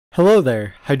Hello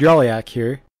there, Hydrauliac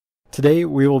here. Today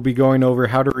we will be going over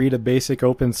how to read a basic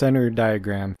open center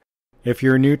diagram. If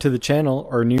you're new to the channel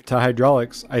or new to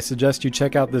hydraulics, I suggest you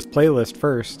check out this playlist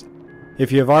first.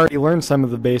 If you have already learned some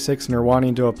of the basics and are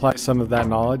wanting to apply some of that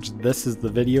knowledge, this is the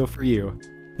video for you.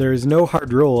 There is no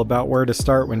hard rule about where to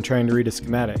start when trying to read a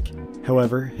schematic.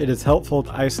 However, it is helpful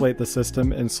to isolate the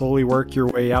system and slowly work your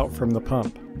way out from the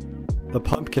pump. The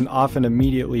pump can often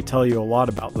immediately tell you a lot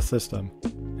about the system.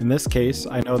 In this case,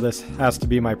 I know this has to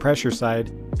be my pressure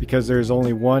side because there is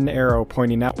only one arrow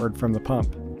pointing outward from the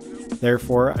pump.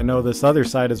 Therefore, I know this other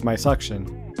side is my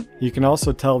suction. You can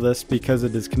also tell this because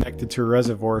it is connected to a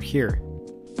reservoir here.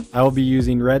 I will be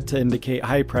using red to indicate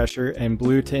high pressure and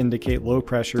blue to indicate low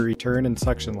pressure return and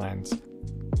suction lines.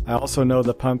 I also know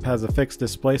the pump has a fixed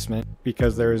displacement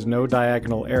because there is no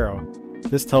diagonal arrow.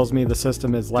 This tells me the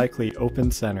system is likely open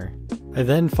center. I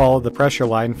then follow the pressure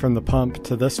line from the pump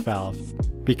to this valve.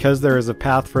 Because there is a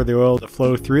path for the oil to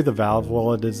flow through the valve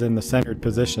while it is in the centered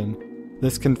position,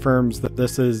 this confirms that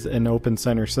this is an open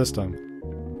center system.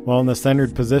 While in the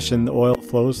centered position, the oil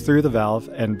flows through the valve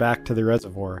and back to the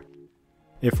reservoir.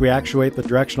 If we actuate the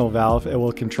directional valve, it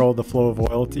will control the flow of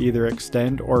oil to either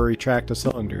extend or retract a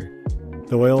cylinder.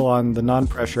 The oil on the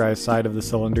non-pressurized side of the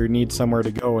cylinder needs somewhere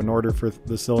to go in order for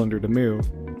the cylinder to move,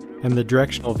 and the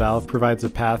directional valve provides a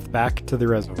path back to the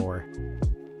reservoir.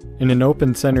 In an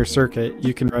open center circuit,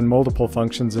 you can run multiple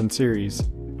functions in series.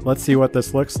 Let's see what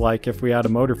this looks like if we add a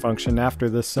motor function after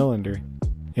this cylinder.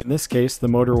 In this case, the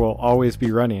motor will always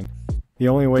be running. The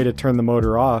only way to turn the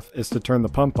motor off is to turn the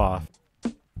pump off.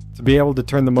 To be able to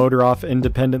turn the motor off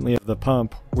independently of the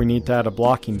pump, we need to add a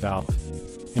blocking valve.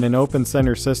 In an open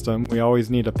center system, we always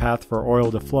need a path for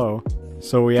oil to flow,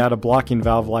 so we add a blocking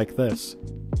valve like this.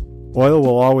 Oil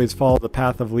will always follow the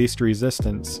path of least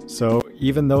resistance, so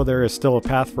even though there is still a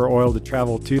path for oil to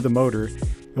travel to the motor,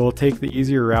 it will take the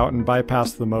easier route and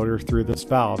bypass the motor through this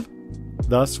valve.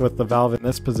 Thus, with the valve in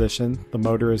this position, the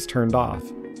motor is turned off.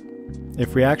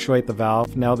 If we actuate the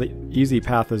valve, now the easy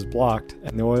path is blocked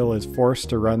and the oil is forced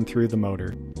to run through the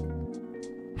motor.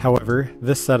 However,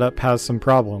 this setup has some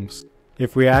problems.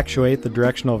 If we actuate the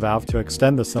directional valve to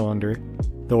extend the cylinder,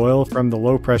 the oil from the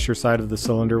low pressure side of the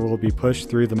cylinder will be pushed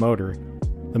through the motor.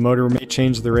 The motor may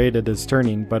change the rate it is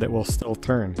turning, but it will still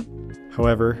turn.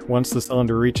 However, once the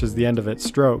cylinder reaches the end of its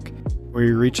stroke,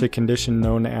 we reach a condition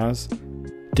known as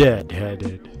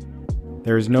deadheaded.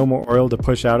 There is no more oil to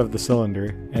push out of the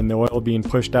cylinder, and the oil being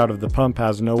pushed out of the pump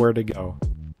has nowhere to go.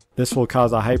 This will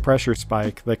cause a high pressure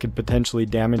spike that could potentially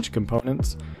damage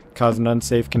components, cause an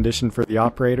unsafe condition for the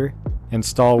operator, and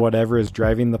stall whatever is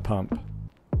driving the pump.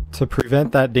 To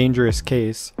prevent that dangerous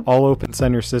case, all open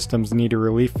center systems need a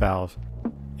relief valve.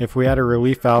 If we add a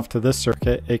relief valve to this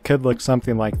circuit, it could look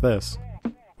something like this.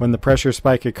 When the pressure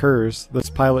spike occurs, this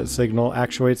pilot signal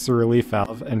actuates the relief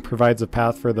valve and provides a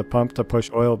path for the pump to push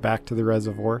oil back to the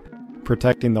reservoir,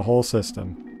 protecting the whole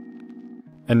system.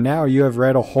 And now you have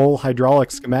read a whole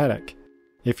hydraulic schematic.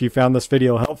 If you found this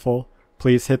video helpful,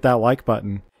 please hit that like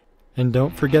button. And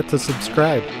don't forget to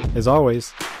subscribe. As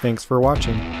always, thanks for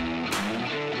watching.